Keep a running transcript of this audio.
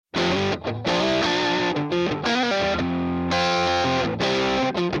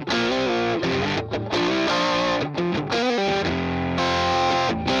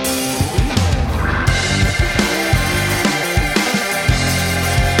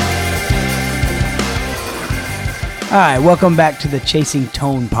Hi, welcome back to the Chasing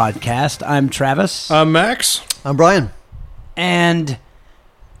Tone podcast. I'm Travis. I'm Max. I'm Brian. And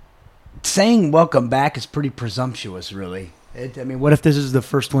saying welcome back is pretty presumptuous, really. What if this is the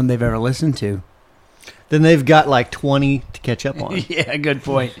first one they've ever listened to? Then they've got like 20 to catch up on. Yeah, good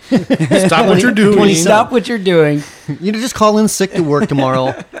point. Stop what you're doing. 20 Stop what you're doing. You know, just call in sick to work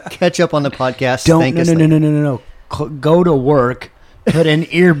tomorrow, catch up on the podcast. No. Go to work, put in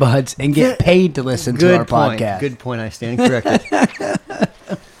earbuds, and get paid to listen to our podcast. Good point. I stand corrected.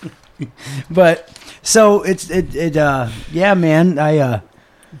 But so yeah, man.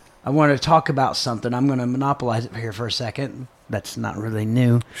 I want to talk about something. I'm going to monopolize it here for a second. That's not really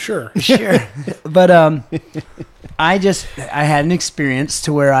new. Sure. But I had an experience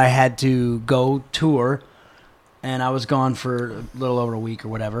to where I had to go tour, and I was gone for a little over a week or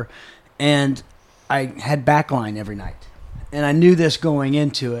whatever, and I had backline every night. And I knew this going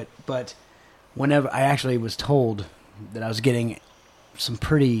into it, but whenever I actually was told that I was getting some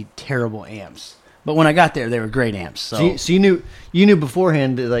pretty terrible amps. But when I got there, they were great amps. So you knew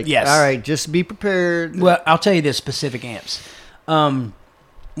beforehand, like, yes. All right, just be prepared. Well, I'll tell you the specific amps. When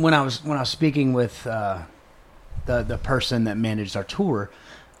I was speaking with the person that managed our tour,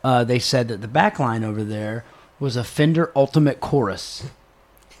 they said that the backline over there was a Fender Ultimate Chorus.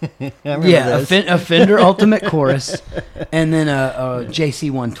 A Fender Ultimate Chorus, and then a JC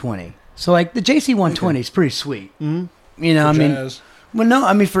 120. So like the JC 120 is pretty sweet. Mm-hmm. You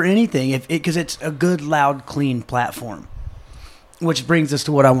know, for anything, because it's a good, loud, clean platform. Which brings us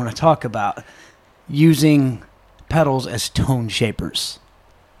to what I want to talk about: using pedals as tone shapers.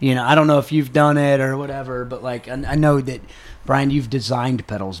 You know, I don't know if you've done it or whatever, but like I know that, Brian, you've designed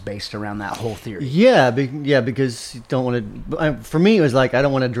pedals based around that whole theory. Yeah, because you don't want to. For me, it was like I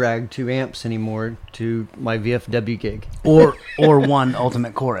don't want to drag 2 amps anymore to my VFW gig, or one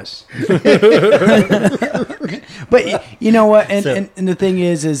Ultimate Chorus. But you know what? And the thing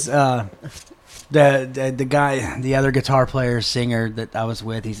is the guy, the other guitar player, singer that I was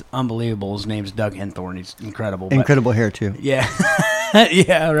with, he's unbelievable. His name's Doug Henthorne. He's incredible. Incredible hair too. Yeah.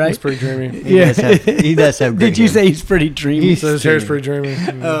 Yeah, right. He's pretty dreamy. He does have great Did you hair. say he's pretty dreamy? His hair's pretty dreamy.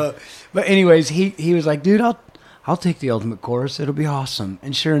 But anyways, he was like, dude, I'll take the Ultimate Chorus. It'll be awesome.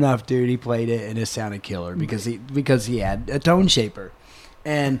 And sure enough, dude, he played it and it sounded killer because he had a tone shaper.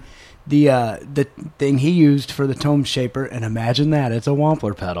 And the thing he used for the tone shaper, and imagine that, it's a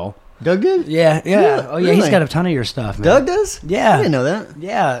Wampler pedal. Doug did? Yeah. Yeah, Oh yeah, really? he's got a ton of your stuff, man. Doug does? Yeah. I didn't know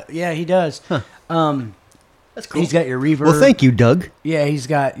that. Yeah, he does. Huh. That's cool. He's got your reverb. Well, thank you, Doug. Yeah, he's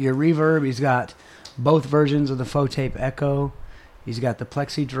got your reverb. He's got both versions of the Fotape Echo. He's got the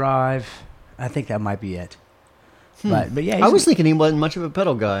Plexi Drive. I think that might be it. But yeah, I was thinking he wasn't much of a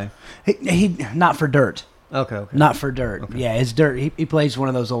pedal guy. he not for dirt. Okay. Not for dirt. Okay. Yeah, his dirt. He plays one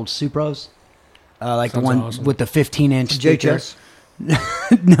of those old Supros, like Sounds the one awesome. with the 15-inch speaker. JHS.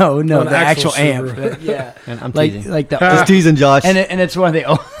 No, An the actual actual amp. Yeah, And I'm teasing. like the Just teasing Josh. and it's one of the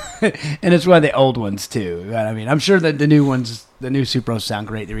old, and it's one of the old ones too. I mean, I'm sure that the new ones, the new Supros sound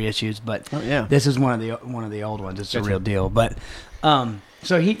great, the reissues, but yeah. this is one of the old ones. It's a real deal. But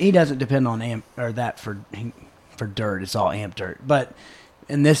so he doesn't depend on amp or that for dirt. It's all amp dirt. But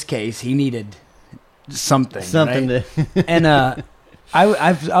in this case, he needed something. Right? And I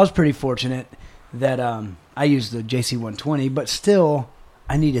was pretty fortunate that I used the JC 120, but still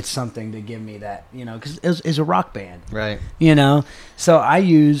I needed something to give me that, you know, because it's a rock band, Right. you know. So I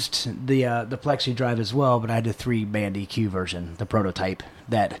used the Plexi Drive as well, but I had the 3-band EQ version, the prototype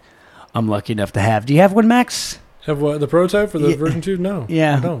that I'm lucky enough to have. Do you have one, Max? Have what, the prototype for the Yeah. version 2? No.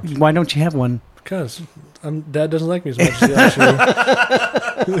 Yeah. I don't. Why don't you have one? Because Dad doesn't like me as much as he actually.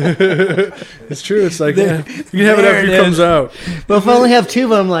 It's true. It's like, yeah, you can have it There after it it comes out. But if I only have 2 of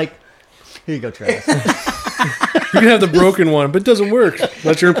them, I'm like, here you go, Travis. You can have the broken one, but it doesn't work.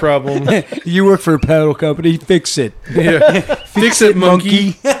 That's your problem. You work for a pedal company. Fix it. Yeah. Fix it,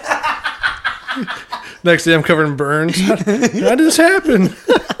 monkey. Next day I'm covered in burns. How did this happen?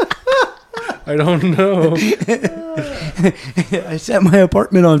 I don't know. I set my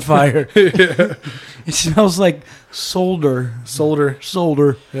apartment on fire. Yeah. It smells like solder.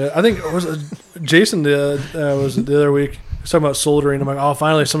 Solder. Yeah, I think it was Jason was the other week. He was talking about soldering. I'm like, oh,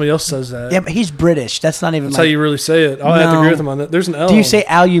 finally somebody else says that. Yeah, but he's British. That's not even That's like... how you really say it. I have to No. agree with him on that. There's an L. Do you say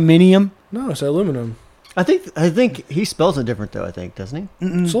aluminium? No, it's aluminum. I think he spells it different though. I think, doesn't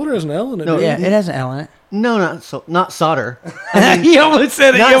he? Solder has an L in it. No, dude. Yeah, it has an L in it. No, not solder. He almost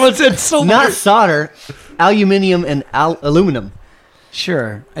said it. Not- He almost said solder. Not solder. Aluminium and aluminum.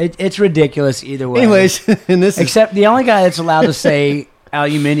 Sure. It's ridiculous either way. Anyways, and this is Except the only guy that's allowed to say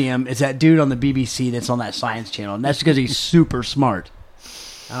aluminium is that dude on the BBC that's on that science channel. And that's because he's super smart.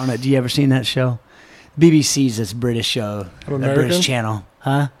 I don't know. Do you ever seen that show? BBC's this British show, I'm the American? British channel,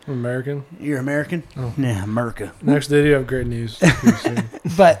 huh? I'm American. You're American? Oh. Yeah, America. Next, they do have great news.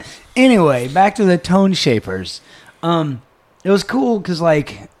 But anyway, back to the Tone Shapers. It was cool because,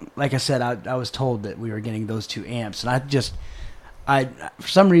 like I said, I was told that we were getting those 2 amps, and I for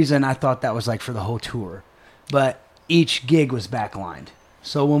some reason I thought that was like for the whole tour, but each gig was backlined.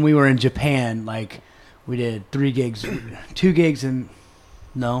 So when we were in Japan, like we did 3 gigs, 2 gigs in,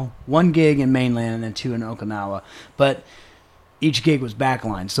 no, 1 gig in mainland and then 2 in Okinawa, but each gig was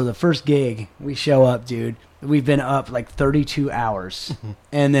backlined. So the first gig, we show up, dude. We've been up like 32 hours,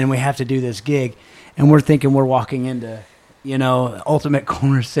 and then we have to do this gig, and we're thinking we're walking into, ultimate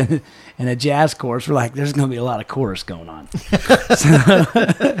chorus and a jazz chorus. We're like, there's going to be a lot of chorus going on.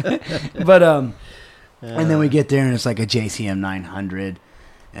 But and then we get there, and it's like a JCM 900,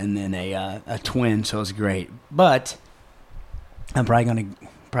 and then a twin. So it's great. But I'm probably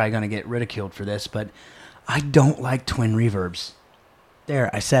gonna get ridiculed for this, but I don't like twin reverbs. There,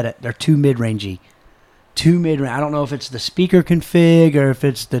 I said it. They're too mid-rangey. I don't know if it's the speaker config or if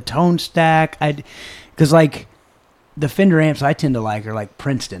it's the tone stack. Because like the Fender amps I tend to like are like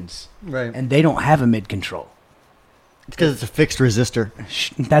Princeton's, Right. and they don't have a mid control. It's because it's a fixed resistor.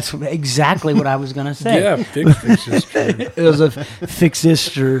 That's exactly what I was gonna say. Yeah, fixed resistor. It was a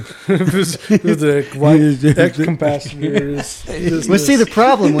fixistor. It was the white X capacitors. Well, see the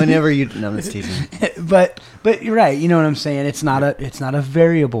problem whenever you. No, I'm just teasing. but you're right. You know what I'm saying? It's not a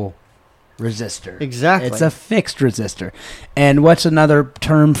variable resistor. Exactly. It's a fixed resistor. And what's another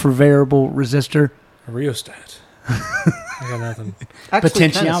term for variable resistor? A rheostat. I got nothing. Actually,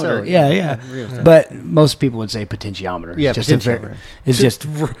 kinda Potentiometer. so, Yeah. Rheostat. But most people would say potentiometer. Yeah, It's potentiometer. It's just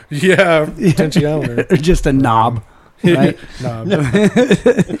Yeah, potentiometer. just a knob, right? No,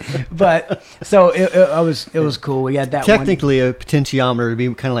 But so it was cool. We had that Technically, a potentiometer would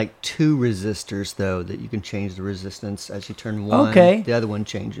be kind of like 2 resistors, though, that you can change the resistance as you turn one. Okay. The other one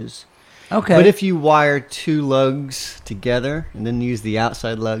changes. one. Okay. But if you wire 2 lugs together and then use the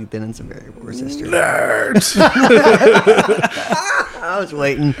outside lug, then it's a variable resistor. nerds. I was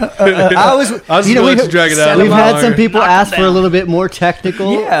waiting. I was going to drag it out. We've had longer. some people ask for a little bit more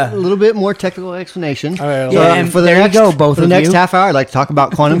technical, Yeah. a little bit more technical explanation. All right, Yeah, and for the there you next, go, both for the of next you. half hour, I'd like to talk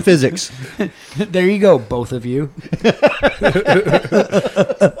about quantum physics. there you go, both of you.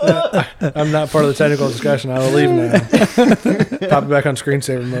 I'm not part of the technical discussion. I will leave now. Pop it back on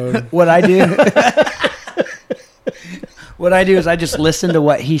screensaver mode. What I do. What I do is I just listen to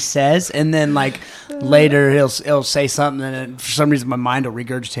what he says, and then like later he'll say something, and for some reason my mind will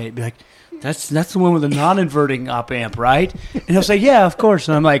regurgitate it, be like, "That's the one with the non-inverting op amp, right?" And he'll say, "Yeah, of course."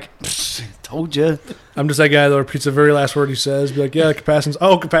 And I'm like, "Told you." I'm just that guy that repeats the very last word he says. Be like, yeah, capacitance.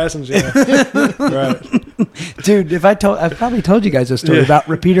 Oh, capacitance. Yeah, right. Dude, I've probably told you guys this story about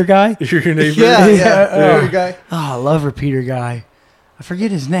Repeater Guy. You're your neighbor. Yeah. Guy. Oh, I love Repeater Guy. I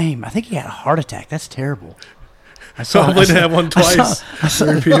forget his name. I think he had a heart attack. That's terrible. I Probably didn't have one twice.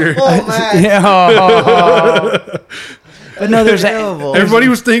 Repeater. Oh man. Yeah. Oh. But no, there's Terrible. Everybody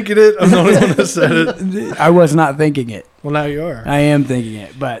was thinking it. I'm the only one that said it. I was not thinking it. Well, now you are. I am thinking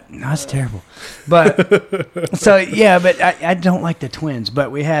it, but that's terrible. But so yeah, but I don't like the twins. But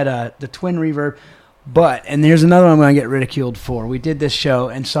we had the twin reverb. And there's another one I'm going to get ridiculed for. We did this show,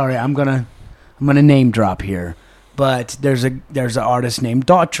 and sorry, I'm gonna name drop here. But there's an artist named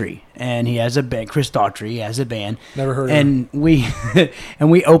Daughtry, and he has a band. Chris Daughtry, he has a band. Never heard of And him.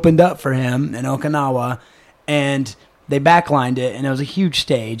 we opened up for him in Okinawa, and they backlined it, and it was a huge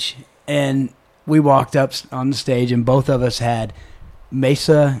stage. And we walked up on the stage, and both of us had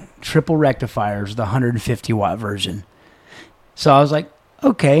Mesa triple rectifiers, the 150 watt version. So I was like,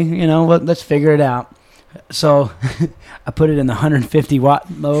 okay, let's figure it out. So I put it in the 150 watt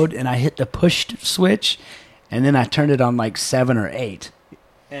mode, and I hit the push switch. And then I turned it on like 7 or 8.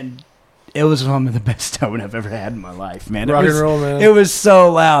 And it was one of the best tone I've ever had in my life, man. Rock and roll, man. It was so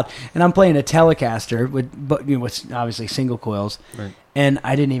loud. And I'm playing a Telecaster with obviously single coils. Right. And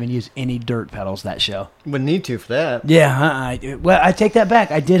I didn't even use any dirt pedals that show. Wouldn't need to for that. Yeah, I take that back.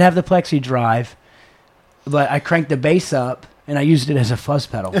 I did have the Plexi Drive, but I cranked the bass up, and I used it as a fuzz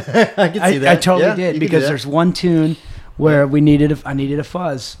pedal. I can see that. I totally Yeah, did, you can because do that. there's one tune where I needed a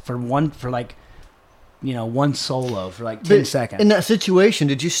fuzz for one solo for like 10 But seconds. in that situation,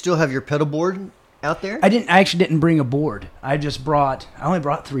 did you still have your pedal board out there? I actually didn't bring a board. I only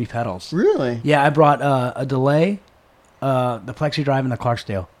brought 3 pedals. Really? Yeah, I brought a delay, the Plexi Drive, and the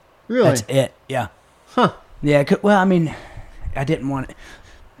Clarksdale. Really? That's it. Yeah. Huh. Yeah. I didn't want it.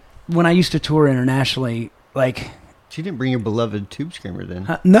 When I used to tour internationally, like, So you didn't bring your beloved Tube Screamer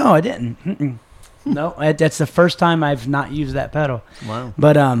then? no, I didn't. No, that's the first time I've not used that pedal. Wow.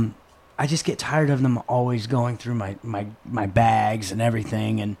 But I just get tired of them always going through my bags and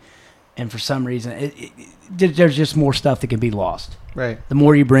everything, and for some reason, there's just more stuff that can be lost. Right. The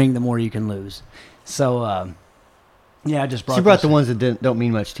more you bring, the more you can lose. So, yeah, I just brought. So you brought the ones that don't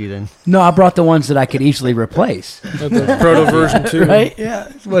mean much to you, then? No, I brought the ones that I could easily replace. The proto version 2. Right?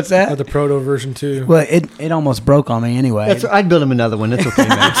 Yeah. What's that? The proto version 2. Well, it almost broke on me anyway. I'd build him another one. That's okay,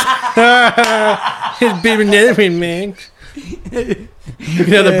 man. His baby another one, man. You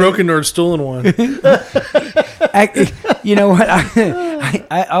can have the broken or stolen one. You know what?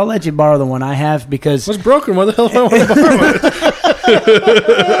 I'll let you borrow the one I have because... What's broken? Why the hell do I want to borrow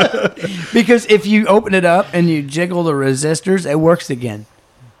it? Because if you open it up and you jiggle the resistors, it works again.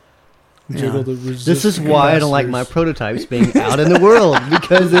 Jiggle the resistors. This is why I don't like my prototypes being out in the world,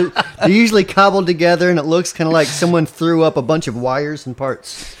 because they're usually cobbled together and it looks kind of like someone threw up a bunch of wires and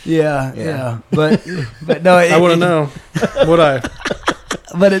parts. Yeah. But no, I want to know. Would I?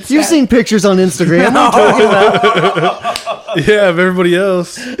 But it's You've seen pictures on Instagram. I'm talking about. Yeah, of everybody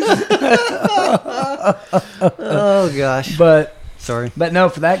else. Oh gosh. But sorry. But no,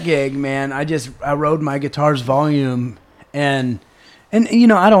 for that gig, man, I rode my guitar's volume and you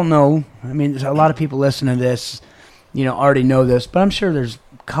know, I don't know. I mean, there's a lot of people listening to this, you know, already know this, but I'm sure there's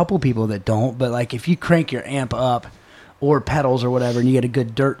a couple people that don't. But like, if you crank your amp up or pedals or whatever, and you get a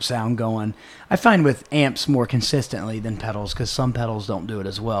good dirt sound going, I find with amps more consistently than pedals, because some pedals don't do it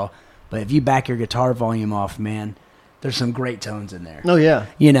as well. But if you back your guitar volume off, man, there's some great tones in there. Oh yeah.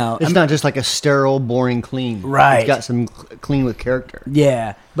 You know, it's not just like a sterile, boring clean. Right. It's got some clean with character.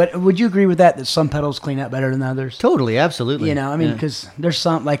 Yeah. But would you agree with that some pedals clean up better than others? Totally, absolutely. You know, I mean, because there's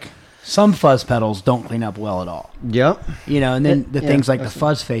some fuzz pedals don't clean up well at all. Yep. You know, and then things like the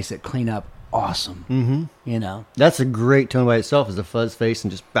fuzz face that clean up awesome. Mm-hmm. You know, that's a great tone by itself, is a fuzz face, and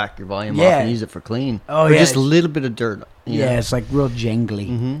just back your volume off and use it for clean. Oh, or yeah. just a little bit of dirt. Yeah, it's like real jangly.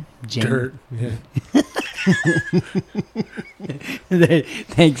 Mm-hmm. Dirt. Yeah.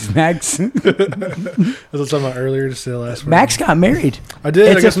 Thanks, Max. That's what I was talking about earlier, just the last one. Max got married. I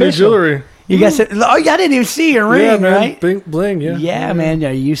did. I got some new jewelry. You got some, oh, I didn't even see your ring, yeah, man. right? Bling, yeah. Yeah, man.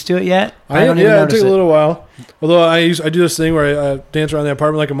 Are you used to it yet? I don't even notice it. Took a little while. Although I do this thing where I dance around the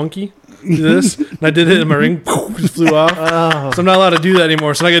apartment like a monkey. Do this, and I did it, and my ring just flew off. Oh. So I'm not allowed to do that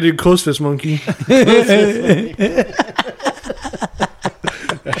anymore. So I got to do close fist monkey.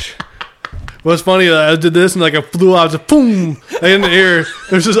 Well, it's funny. I did this, and like I flew out, just boom, like in the air.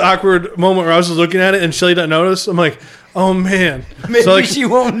 There's this awkward moment where I was just looking at it, and Shelly didn't notice. I'm like, oh man, maybe so, like, she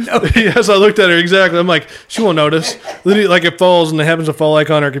won't notice. Yeah, so I looked at her exactly. I'm like, she won't notice. Literally, like it falls, and it happens to fall like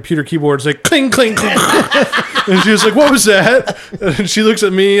on her computer keyboard. It's like cling, cling, cling. And she was like, what was that? And she looks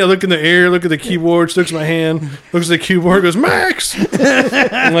at me. I look in the air, look at the keyboard. She looks at my hand, looks at the keyboard, goes, Max.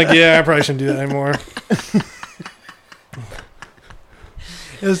 I'm like, yeah, I probably shouldn't do that anymore.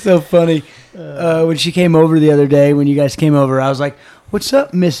 It was so funny. When she came over the other day, when you guys came over, I was like, what's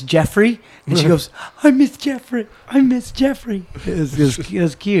up, Miss Jeffrey? And she goes, I miss Jeffrey. I miss Jeffrey. It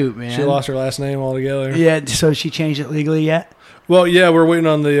was cute, man. She lost her last name altogether. Yeah, so she changed it legally yet? Well, yeah, we're waiting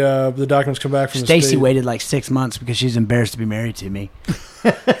on the documents to come back from the state. Stacy waited like 6 months because she's embarrassed to be married to me.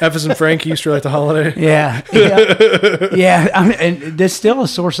 F as in Frank, Easter like the holiday. Yeah. I mean, and there's still a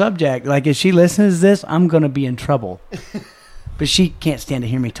sore subject. Like, if she listens to this, I'm going to be in trouble. But she can't stand to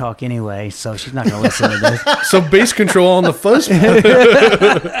hear me talk anyway, so she's not going to listen to this. So bass control on the fuzz.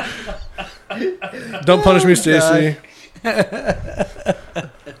 Don't punish me, Stacy.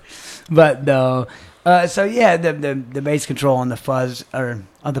 But no. So yeah, the bass control on the fuzz or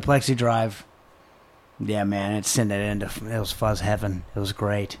on the Plexi Drive. Yeah, man, it sent it into it was fuzz heaven. It was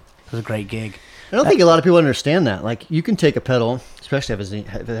great. It was a great gig. I don't think a lot of people understand that. Like, you can take a pedal, especially if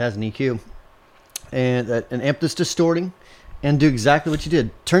it has an EQ, and an amp that's distorting, and do exactly what you did.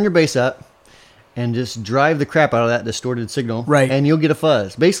 Turn your bass up, and just drive the crap out of that distorted signal, right? And you'll get a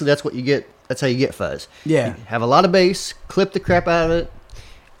fuzz. Basically, that's what you get. That's how you get fuzz. Yeah. You have a lot of bass, clip the crap out of it,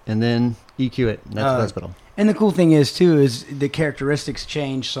 and then EQ it. And that's a fuzz pedal. And the cool thing is too is the characteristics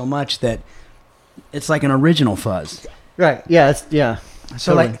change so much that it's like an original fuzz. Right. Yeah.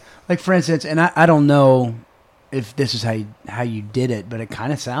 So totally. like for instance, and I don't know if this is how you did it, but it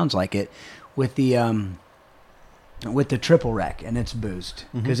kind of sounds like it with the triple rec and its boost,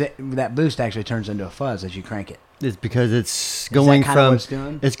 because that boost actually turns into a fuzz as you crank it. It's because it's going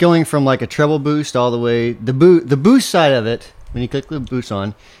from like a treble boost all the way. The boost side of it, when you click the boost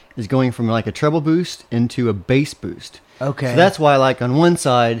on, is going from like a treble boost into a bass boost. Okay. So that's why, like, on one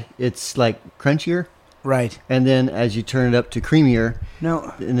side it's like crunchier, right? And then as you turn it up to creamier,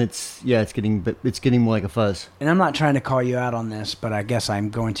 no, and it's getting more like a fuzz. And I'm not trying to call you out on this, but I guess I'm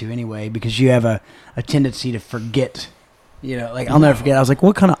going to anyway, because you have a tendency to forget You know, like I'll never forget. I was like,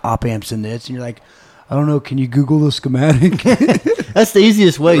 "What kind of op amps in this?" And you're like, "I don't know. Can you Google the schematic?" That's the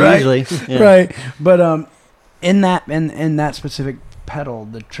easiest way usually. Yeah. Right. But in that specific pedal,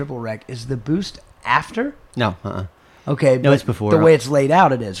 the triple rec, is the boost after? No. Okay. No, it's before. The way it's laid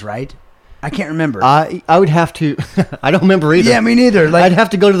out, it is, right? I can't remember. I would have to. I don't remember either. Yeah, me neither. Like, I'd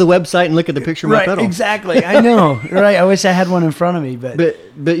have to go to the website and look at the picture of my right, pedal. exactly. I know. Right. I wish I had one in front of me,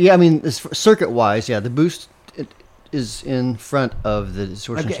 But yeah, I mean, circuit wise, yeah, the boost is in front of the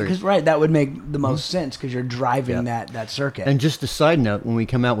distortion circuit. Because right, that would make the most sense because you're driving that circuit. And just a side note, when we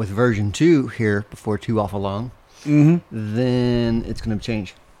come out with version 2 here before too awful long, then it's going to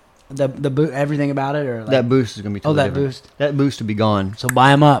change. The everything about it, or like, that boost is going to be totally different. Boost. That boost will be gone. So buy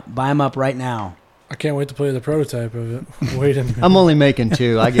them up right now. I can't wait to play the prototype of it. Wait a minute. I'm only making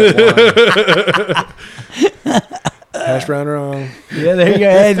 2. I get 1. Hash brown wrong. Yeah, there you go.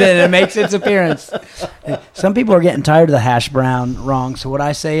 Hey, then it makes its appearance. Some people are getting tired of the hash brown wrong. So what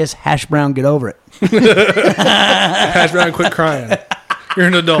I say is, hash brown, get over it. Hash brown, quit crying. You're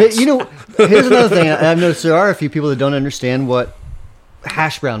an adult. But, here's another thing. I've noticed there are a few people that don't understand what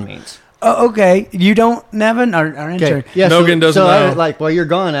hash brown means. Oh, okay. You don't, Nevin? Our intern. Okay. Yeah, Nogan doesn't know. While you're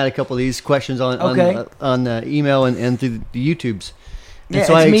gone, I had a couple of these questions on the email and through the YouTubes. And Yeah,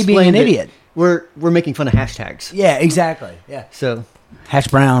 so it's me being an idiot. We're making fun of hashtags. Yeah, exactly. Yeah. So hash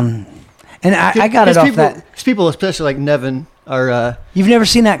brown. And I got it off people, that. Because people, especially like Nevin, are... You've never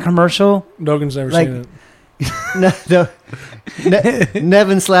seen that commercial? Nogan's never seen it.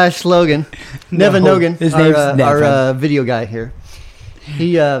 Nevin / Logan. Nevin Nogan, his name's our video guy here.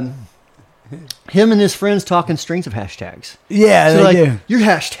 He... him and his friends talk in strings of hashtags. Yeah, so they do. You're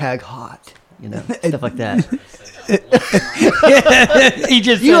hashtag hot. Stuff like that. He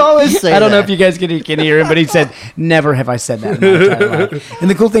just you said, always say I don't know that. if you guys can hear him, but he said, "Never have I said that in my entire life." And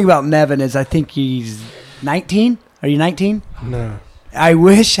the cool thing about Nevin is, I think he's 19. Are you 19? No. I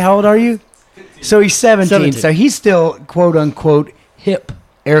wish. How old are you? So he's 17. So he's still quote unquote hip.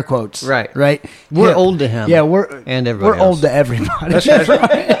 Air quotes. Right. Hip. We're old to him. Yeah, we're old to everybody.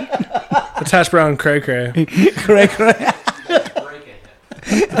 That's hash brown cray cray. Correct.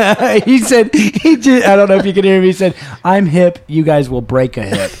 He said, I don't know if you can hear me. He said, "I'm hip. You guys will break a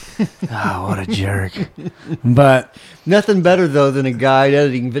hip." Oh, what a jerk. But nothing better, though, than a guy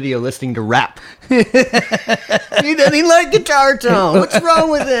editing video listening to rap. He doesn't like guitar tone. What's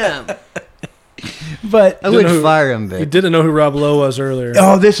wrong with him? But I would fire him, babe. He didn't know who Rob Lowe was earlier.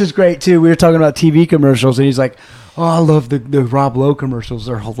 Oh, this is great, too. We were talking about TV commercials, and he's like, "Oh, I love the Rob Lowe commercials.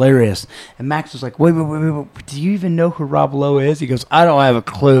 They're hilarious." And Max was like, wait. Do you even know who Rob Lowe is? He goes, "I don't have a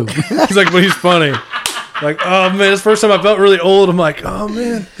clue." He's like, but he's funny. Like, oh, man, it's the first time I felt really old. I'm like, oh,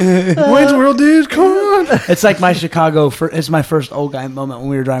 man. Wayne's World, dude, come on. It's like my Chicago, it's my first old guy moment when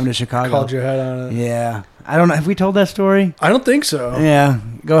we were driving to Chicago. Called your head on it. Yeah. I don't know. Have we told that story? I don't think so. Yeah.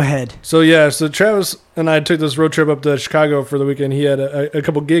 Go ahead. So Travis and I took this road trip up to Chicago for the weekend. He had a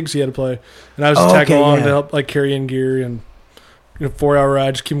couple gigs he had to play. And I was just tagging along to help like carry in gear and 4-hour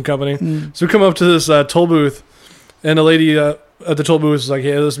ride, just keep him company. So we come up to this toll booth, and the lady at the toll booth was like,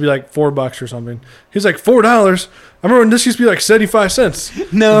 "Hey, this would be like $4 or something." He's like, $4? I remember when this used to be like 75 cents.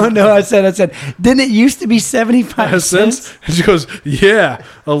 No, I said, didn't it used to be 75 cents? And she goes, "Yeah,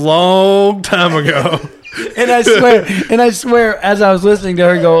 a long time ago." And I swear, as I was listening to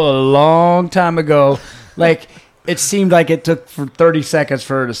her go a long time ago, like it seemed like it took for 30 seconds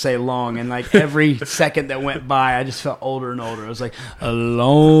for her to say long, and like every second that went by, I just felt older and older. It was like a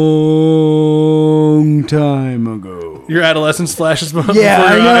long time ago. Your adolescence flashes before your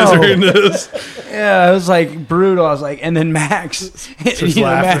eyes are in this. Yeah, it was like brutal. I was like, and then Max,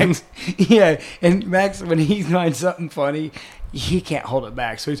 laughing. and Max, when he finds something funny, he can't hold it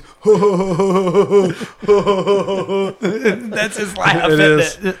back, so he's that's his laugh. It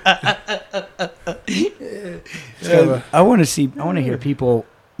is. I want to hear people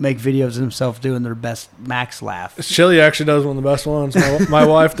make videos of themselves doing their best Max laugh. Shelly actually does one of the best ones. My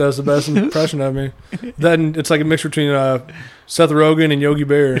wife does the best impression of me. Then it's like a mix between Seth Rogen and Yogi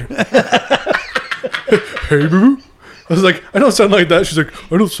Bear. Hey, boo. I was like, I don't sound like that. She's like,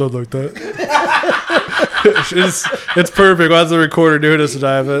 I don't sound like that. It's perfect. We'll have the recorder doing this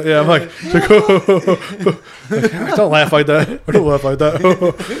tonight. But yeah, I'm like don't laugh like that. I don't laugh like that.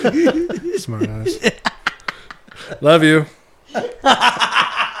 Smart ass. Love you.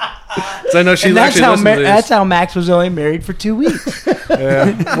 So I know she that's how Max was only married for 2 weeks.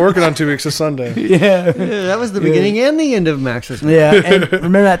 Yeah, working on 2 weeks of Sunday. Yeah, that was the beginning and the end of Max's. Yeah, and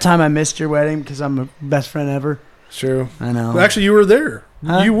remember that time I missed your wedding because I'm a best friend ever. It's true. I know. Well, actually, you were there.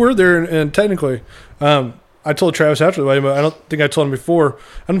 Huh? You were there, and technically, I told Travis after the wedding, but I don't think I told him before.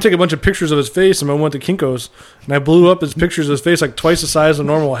 I'm gonna take a bunch of pictures of his face, and I went to Kinko's, and I blew up his pictures of his face like twice the size of a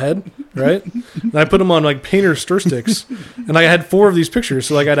normal head, right? And I put them on like painter stir sticks, and I had 4 of these pictures.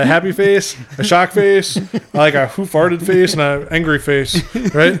 So like I had a happy face, a shock face, like a who farted face, and an angry face,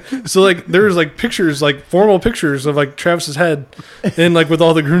 right? So like there's like pictures, like formal pictures of like Travis's head, and like with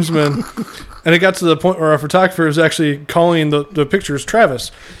all the groomsmen. And it got to the point where our photographer was actually calling the pictures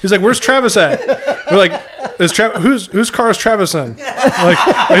Travis. He's like, "Where's Travis at?" We're like, "Whose car is Travis in?"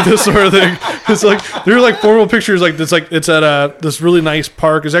 Like this sort of thing. It's like there were like formal pictures, like it's at this really nice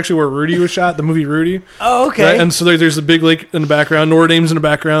park. It's actually where Rudy was shot, the movie Rudy. Oh, okay. Right? And so there's a big lake in the background. Notre Dame's in the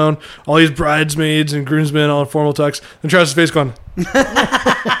background. All these bridesmaids and groomsmen all in formal tux. And Travis' face going.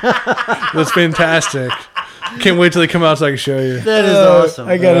 That's fantastic. Can't wait till they come out so I can show you. That is awesome.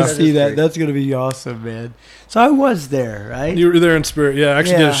 I gotta That see is that. great. That's gonna be awesome, man. So I was there, right? You were there in spirit. Yeah, I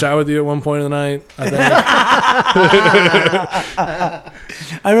actually did Yeah. a shot with you at one point in the night, I think.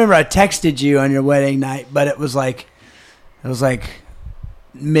 I remember I texted you on your wedding night, but it was like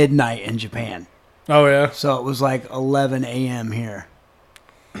midnight in Japan. Oh, yeah. So it was like 11 a.m. here.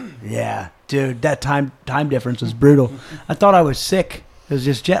 Yeah, dude, that time difference was brutal. I thought I was sick. It was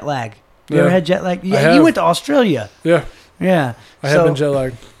just jet lag. You ever had jet lag? Yeah, you went to Australia. Yeah. Yeah. I have been jet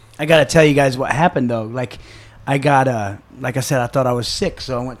lagged. I got to tell you guys what happened, though. Like, I got, like I said, I thought I was sick,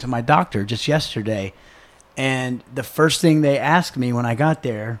 so I went to my doctor just yesterday. And the first thing they asked me when I got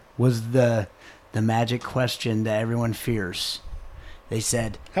there was the magic question that everyone fears. They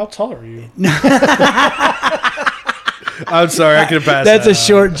said, "How tall are you?" I'm sorry, I could have passed That's that a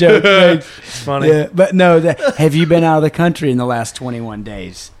short joke. It's funny. Yeah, but no, have you been out of the country in the last 21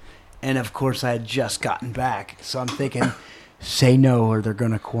 days? And of course, I had just gotten back. So I'm thinking, say no or they're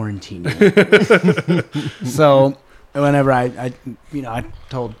going to quarantine you. So whenever I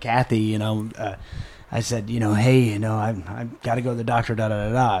told Kathy, I said, hey, I got to go to the doctor,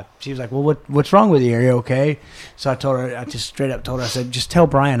 da-da-da-da. She was like, well, what's wrong with you? Are you okay? So I told her, I just straight up told her, I said, just tell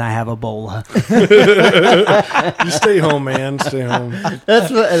Brian I have Ebola. You stay home, man. Stay home.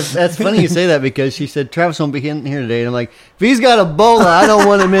 That's funny you say that because she said Travis won't be in here today, and I'm like, if he's got Ebola, I don't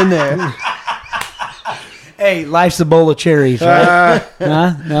want him in there. Hey, life's a bowl of cherries, right?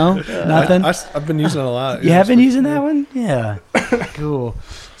 Huh? No? Nothing? I've been using it a lot. You have been using that one? Yeah. Cool.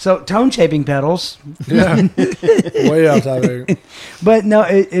 So, tone shaping pedals. Yeah. Way off topic. But no,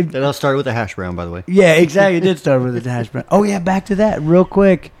 That all started with a hash brown, by the way. yeah, exactly. It did start with a hash brown. Oh, yeah, back to that real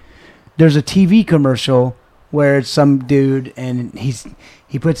quick. There's a TV commercial where it's some dude and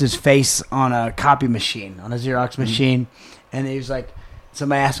he puts his face on a copy machine, on a Xerox machine, and he was like,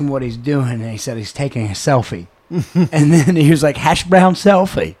 somebody asked him what he's doing, and he said he's taking a selfie. And then he was like, hash brown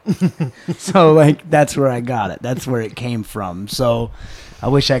selfie. So, like, that's where I got it. That's where it came from. So, I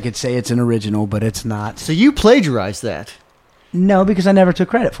wish I could say it's an original, but it's not. So you plagiarized that. No, because I never took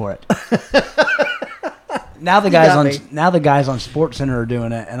credit for it. Now the guys on SportsCenter are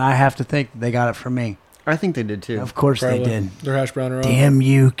doing it, and I have to think they got it from me. I think they did too. Of course Probably. they did. Their hash brown are on. Damn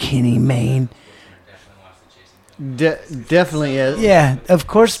you, Kenny Mayne. Definitely is. Yeah, of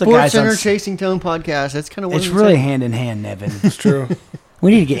course the Sports guys on. Center Chasing Tone podcast. That's kind of what It's really hand in hand, Nevin. It's true.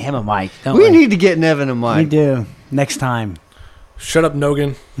 We need to get him a mic. Don't we? We need to get Nevin a We mic. do next time. Shut up,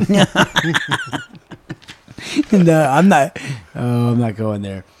 Nogan. No, I'm not. Oh, I'm not going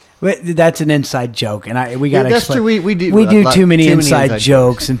there. But that's an inside joke, and we got to That's explain. true. We do too many inside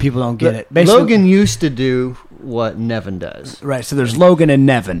jokes, and people don't get it. Basically, Logan used to do what Nevin does. right? So there's Logan and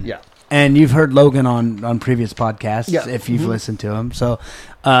Nevin. Yeah. And you've heard Logan on previous podcasts, Yeah. if you've listened to him. So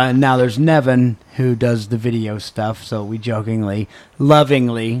now there's Nevin, who does the video stuff. So we jokingly,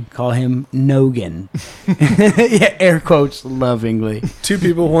 lovingly call him Nogan. Yeah, air quotes, lovingly. 2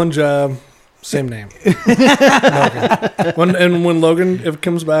 people, 1 job, same name. Nogan. And when Logan if it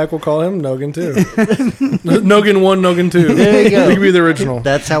comes back, we'll call him Nogan too. Nogan 1, Nogan 2. There you go. We could be the original.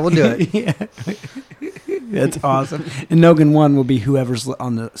 That's how we'll do it. Yeah. That's awesome. And Nogan 1 will be whoever's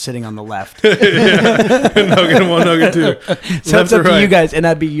sitting on the left. Nogan 1, Nogan 2. So it's up to you guys, and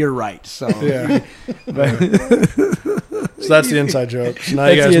that'd be your right. So Yeah. But- So that's the inside joke. So now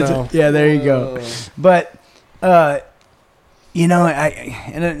you That's guys the know. Yeah, there you go. But you know,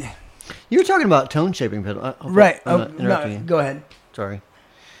 You were talking about tone shaping pedal. right. I'm not interrupting you. Go ahead. Sorry.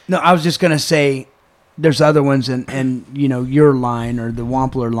 No, I was just gonna say there's other ones and your line or the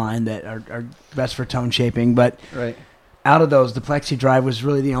Wampler line that are best for tone shaping, but Right. out of those, the Plexi Drive was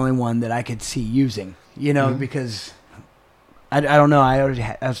really the only one that I could see using. Because I don't know. I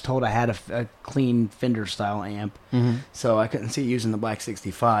was told I had a clean Fender style amp, so I couldn't see using the Black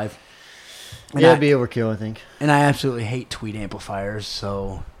 65. And Yeah, it'd be overkill, I think. And I absolutely hate tweet amplifiers,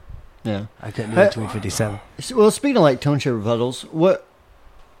 so Yeah. I couldn't do a Tweed 57. Well, speaking of like tone shaper pedals,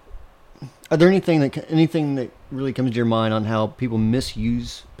 are there anything that really comes to your mind on how people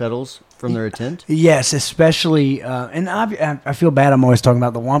misuse pedals from their intent? Yes, especially, and I feel bad. I'm always talking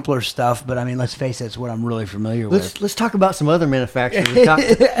about the Wampler stuff, but I mean, let's face it, it's what I'm really familiar with. Let's talk about some other manufacturers. No,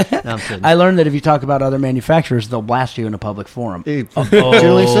 I'm kidding. I learned that if you talk about other manufacturers, they'll blast you in a public forum.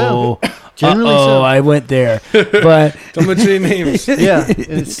 Generally so. Generally so. I went there, but don't mention any names. Yeah,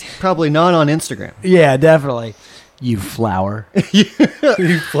 it's probably not on Instagram. Yeah, definitely. You flower. You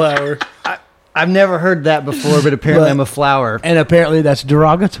flower. I've never heard that before, but apparently I'm a flower. And apparently that's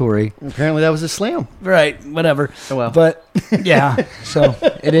derogatory. Apparently that was a slam. Right, whatever. Oh, well. But, yeah, so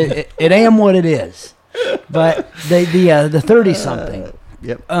it am what it is. But the 30-something.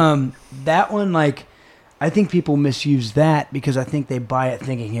 Yep. That one, like, I think people misuse that because I think they buy it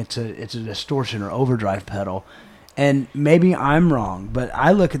thinking it's a distortion or overdrive pedal. And maybe I'm wrong, but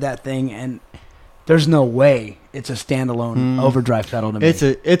I look at that thing and there's no way it's a standalone overdrive pedal to me.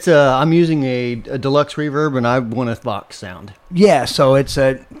 I'm using a deluxe reverb and I want a box sound. Yeah, so it's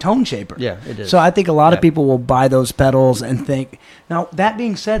a tone shaper. Yeah, it is. So I think a lot of people will buy those pedals and think. Now that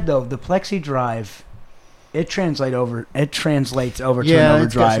being said, though, the Plexi Drive, it translates over to an overdrive. Yeah,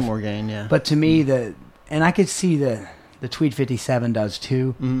 it's got some more gain. Yeah, but to me, and I could see the Tweed 57 does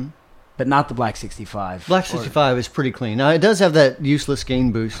too. Mm-hmm. But not the Black 65. Black 65 is pretty clean. Now, it does have that useless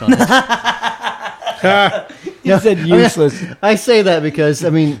gain boost on it. You said useless. I say that because,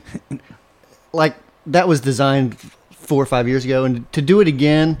 I mean, like, that was designed 4 or 5 years ago, and to do it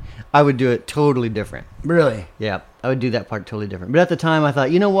again, I would do it totally different. Really? Yeah, I would do that part totally different. But at the time, I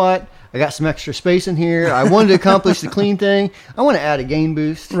thought, you know what? I got some extra space in here. I wanted to accomplish the clean thing. I want to add a gain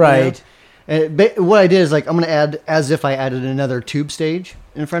boost. Right. You know? What I did is, like, I'm going to add as if I added another tube stage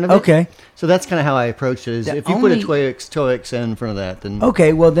in front of it. Okay. So that's kind of how I approached it. Is if you put a TOEX in front of that, then...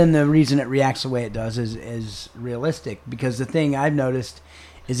 Okay, well, then the reason it reacts the way it does is realistic. Because the thing I've noticed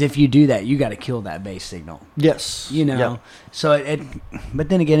is if you do that, you got to kill that bass signal. Yes. You know? Yep. So but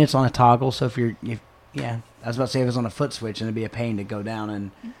then again, it's on a toggle. So I was about to say if it's on a foot switch, and it'd be a pain to go down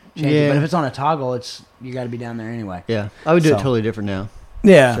and change it. But if it's on a toggle, you got to be down there anyway. Yeah. I would do it totally different now.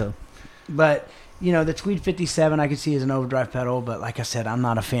 Yeah. So. But, the Tweed 57 I could see as an overdrive pedal, but like I said, I'm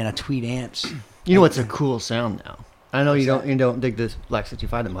not a fan of Tweed amps. You know what's a cool sound now? I know you don't dig this Black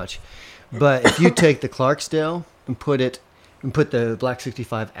 65 that much, but if you take the Clarksdale and put the Black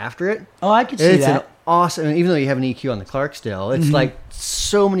 65 after it, I could see that. It's an awesome, even though you have an EQ on the Clarksdale, it's like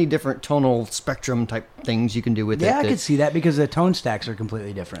so many different tonal spectrum type things you can do with it. Yeah, I could see that because the tone stacks are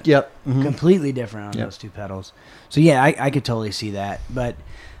completely different. Yep. Mm-hmm. Completely different on those two pedals. So yeah, I could totally see that. But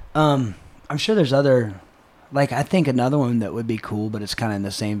I'm sure there's other, like I think another one that would be cool, but it's kind of in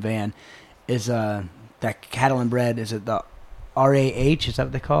the same vein, is that Cattle and Bread. Is it the RAH? Is that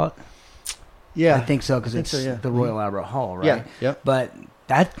what they call it? Yeah, I think so because it's the Royal Albert Hall, right? Yeah, yep. But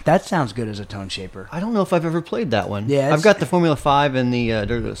that sounds good as a tone shaper. I don't know if I've ever played that one. Yeah, I've got the Formula 5 and the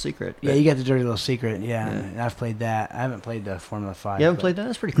Dirty Little Secret. Yeah, you got the Dirty Little Secret. Yeah, I've played that. I haven't played the Formula 5. You haven't played that?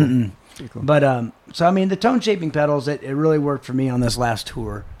 That's pretty cool. Pretty cool. But so I mean, the tone shaping pedals, it really worked for me on this last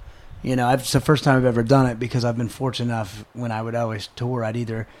tour. It's the first time I've ever done it because I've been fortunate enough when I would always tour, I'd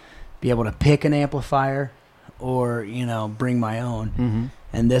either be able to pick an amplifier or, bring my own. Mm-hmm.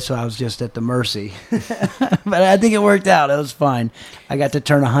 And this I was just at the mercy. But I think it worked out. It was fine. I got to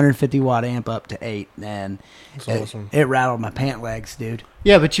turn a 150-watt amp up to 8, and awesome. It rattled my pant legs, dude.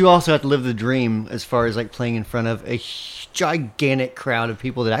 Yeah, but you also have to live the dream as far as like playing in front of a gigantic crowd of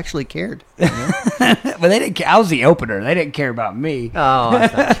people that actually cared. But they didn't care. I was the opener. They didn't care about me. Oh,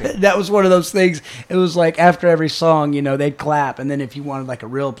 that's not true. That was one of those things. It was like after every song, they'd clap, and then if you wanted like a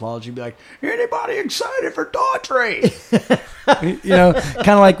real applause, you'd be like, "Anybody excited for Daughtry?" Kind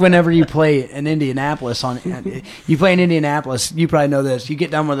of like whenever you play in Indianapolis. You play in Indianapolis, you probably know this. You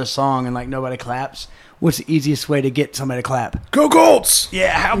get done with a song and like nobody claps. What's the easiest way to get somebody to clap? Go Colts! Yeah,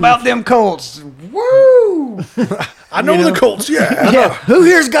 how about them Colts? Woo! I know the Colts, yeah. Who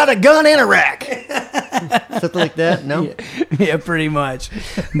here's got a gun and a rack? Something like that? No? Yeah, pretty much.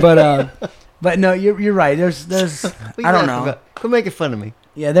 But no, you're right. There's I don't know. Quit making fun of me.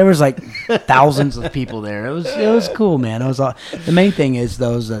 Yeah, there was like thousands of people there. It was cool, man. It was the main thing is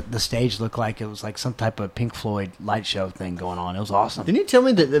the stage looked like it was like some type of Pink Floyd light show thing going on. It was awesome. Didn't you tell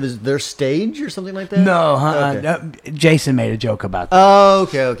me that it was their stage or something like that? No, Okay. Jason made a joke about that. Oh,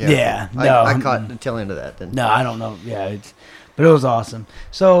 okay. Yeah, okay. no, I caught the tail end of that then. No, I don't know. Yeah, but it was awesome.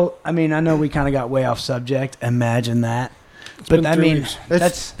 So, I mean, I know we kind of got way off subject. Imagine that. But I mean,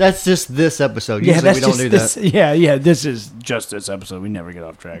 that's just this episode. Yeah, Usually that's we don't just do this. that. Yeah. This is just this episode. We never get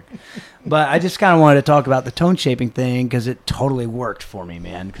off track. But I just kind of wanted to talk about the tone shaping thing because it totally worked for me,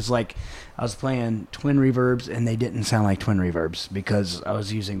 man. Because like I was playing twin reverbs and they didn't sound like twin reverbs because I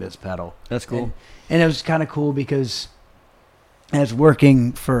was using this pedal. That's cool. And it was kind of cool because as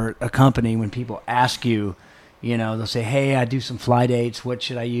working for a company, when people ask you, you know, they'll say, "Hey, I do some fly dates. What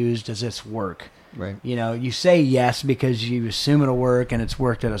should I use? Does this work?" Right. You know, you say yes because you assume it'll work and it's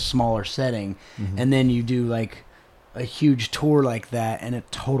worked at a smaller setting. And then you do like a huge tour like that and it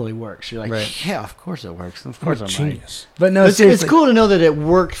totally works. You're like, Right. yeah, of course it works. Of course I'm genius. right. But no, It's seriously. cool to know that it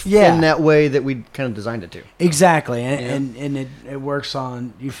worked Yeah. in that way that we kind of designed it to. Exactly. Yeah. And it works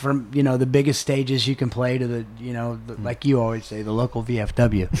on you from, you know, the biggest stages you can play to the, you know, like you always say, the local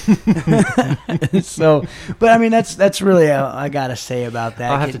VFW. So, but I mean, that's really all I got to say about that.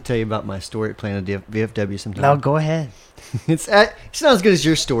 I'll have to tell you about my story playing a VFW sometime. Now go ahead. It's not as good as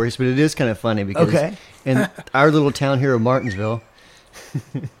your stories, but it is kind of funny because Okay. in our little town here of Martinsville,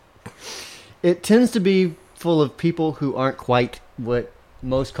 it tends to be full of people who aren't quite what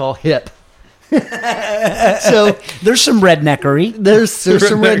most call hip. So There's some redneckery. there's some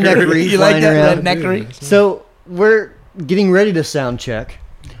redneckery You like flying that around. redneckery? So we're getting ready to sound check,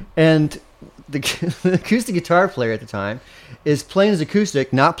 and the acoustic guitar player at the time is playing his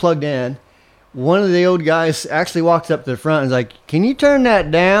acoustic, not plugged in. One of the old guys actually walks up to the front and is like, "Can you turn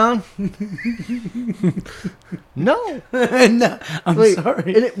that down?" No. No, I'm Wait,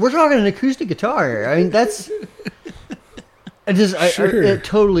 sorry. we're talking an acoustic guitar here. I mean, that's... Sure. It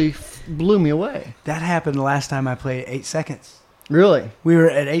totally blew me away. That happened the last time I played 8 Seconds. Really? We were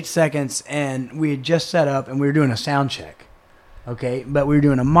at 8 Seconds and we had just set up and we were doing a sound check. Okay, but we were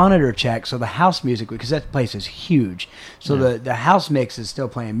doing a monitor check, so the house music, because that place is huge. So the house mix is still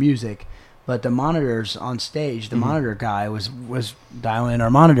playing music, but the monitors on stage, the monitor guy was dialing in our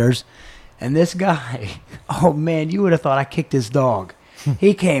monitors, and this guy, oh man, you would have thought I kicked his dog.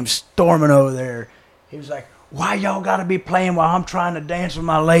 He came storming over there. He was like, "Why y'all got to be playing while I'm trying to dance with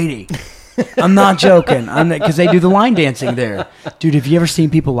my lady?" I'm not joking. Because they do the line dancing there, dude. Have you ever seen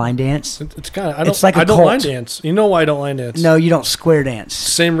people line dance? It's kind of. It's like a I don't cult. line dance. You know why I don't line dance? No, you don't square dance.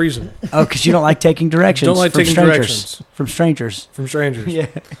 Same reason. Oh, because you don't like taking directions. Don't like from taking strangers. directions. From strangers. From strangers. Yeah,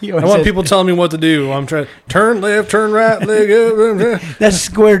 I want people telling me what to do. I'm trying to turn left, turn right, leg up. That's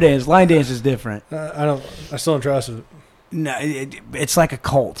square dance. Line dance is different. I still don't trust it. No, it's like a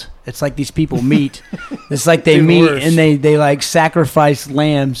cult. It's like these people meet. It's like they Even meet worse. and they like sacrifice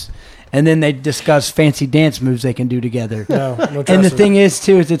lambs, and then they discuss fancy dance moves they can do together. No, no trust And the it. thing is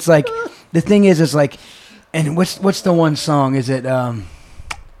too is it's like and what's the one song? Is it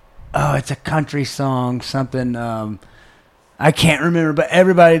it's a country song, something I can't remember, but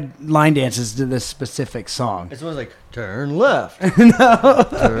everybody line dances to this specific song. It's almost like, turn left. Turn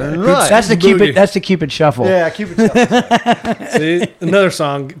right. That's the Boogie. Cupid shuffle. Yeah, keep it See, another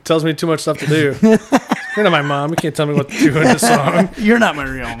song tells me too much stuff to do. You're not my mom. You can't tell me what to do in this song. You're not my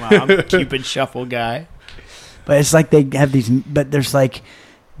real mom, Cupid shuffle guy. But it's like they have these. But there's like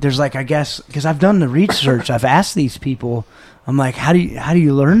I guess because I've done the research. I've asked these people. I'm like, how do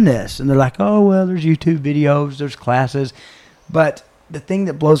you learn this? And they're like, oh well, there's YouTube videos, there's classes. But the thing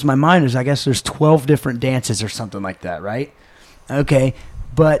that blows my mind is I guess there's 12 different dances or something like that, right? Okay,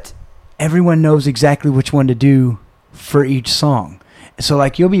 but everyone knows exactly which one to do for each song. So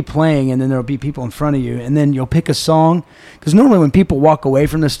like you'll be playing and then there'll be people in front of you and then you'll pick a song. Because normally when people walk away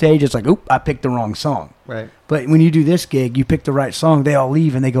from the stage, it's like, oop, I picked the wrong song. Right. But when you do this gig, you pick the right song, they all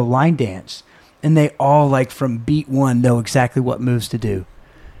leave and they go line dance. And they all, like from beat one, know exactly what moves to do.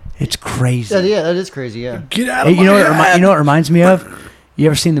 It's crazy. Yeah, that is crazy, yeah. Get out Hey, of you know my what it reminds me of? You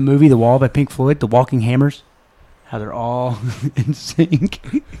ever seen the movie The Wall by Pink Floyd, The Walking Hammers? How they're all in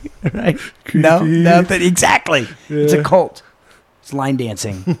sync, right? No, but exactly. Yeah. It's a cult. It's line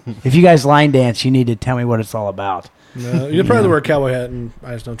dancing. If you guys line dance, you need to tell me what it's all about. No, you'd probably wear a cowboy hat, and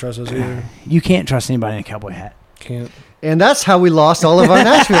I just don't trust us either. You can't trust anybody in a cowboy hat. Can't. And that's how we lost all of our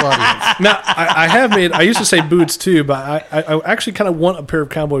Nashville audience. Now, I used to say boots too, but I actually kind of want a pair of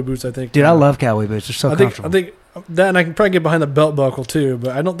cowboy boots, I think. Dude, I love cowboy boots. They're so I comfortable. think that, and I can probably get behind the belt buckle too,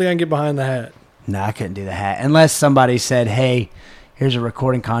 but I don't think I can get behind the hat. No, I couldn't do the hat. Unless somebody said, hey, here's a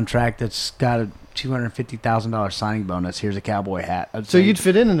recording contract that's got a $250,000 signing bonus. Here's a cowboy hat. So you'd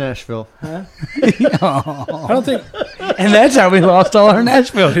fit in Nashville. I don't think. And that's how we lost all our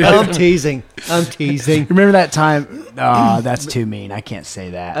Nashville. I'm teasing. Remember that time? Oh, that's too mean. I can't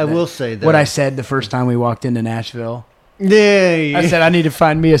say that. I will say that. What I said the first time we walked into Nashville. Yeah. I said I need to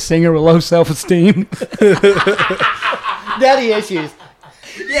find me a singer with low self-esteem. Daddy issues.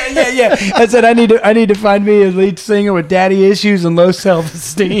 Yeah. I said I need to find me a lead singer with daddy issues and low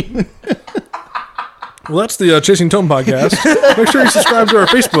self-esteem. Well, that's the Chasing Tone podcast. Make sure you subscribe to our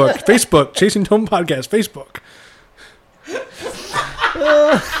Facebook, Chasing Tone Podcast, Facebook.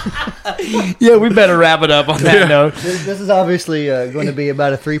 Yeah, we better wrap it up on that note. This is obviously going to be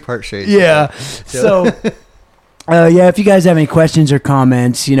about a 3-part show. Yeah. So, if you guys have any questions or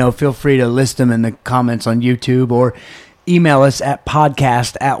comments, feel free to list them in the comments on YouTube or email us at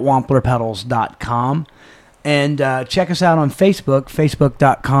podcast@wamplerpedals.com. And check us out on Facebook,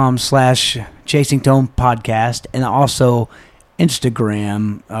 facebook.com/Chasing Tone Podcast. And also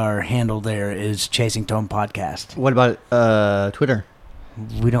Instagram, our handle there is Chasing Tone Podcast. What about Twitter?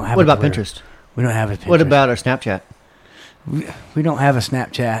 We don't have What a about Twitter. Pinterest? We don't have a Pinterest. What about our Snapchat? We don't have a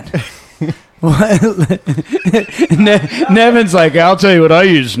Snapchat. Nevin's like, I'll tell you what I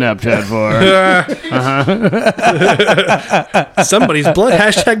use Snapchat for. Somebody's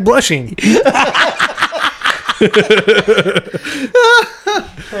hashtag blushing.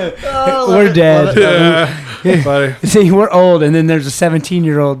 We're dead. Buddy. See, we're old, and then there's a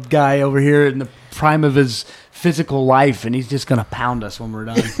 17-year-old guy over here in the prime of his physical life, and he's just going to pound us when we're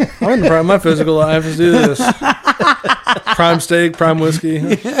done. I'm in the prime of my physical life. Let's do this. Prime steak, prime whiskey. I'm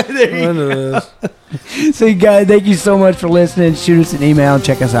into this. So, you guys, thank you so much for listening. Shoot us an email and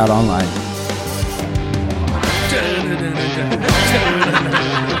check us out online.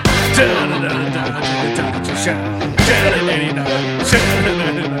 Shut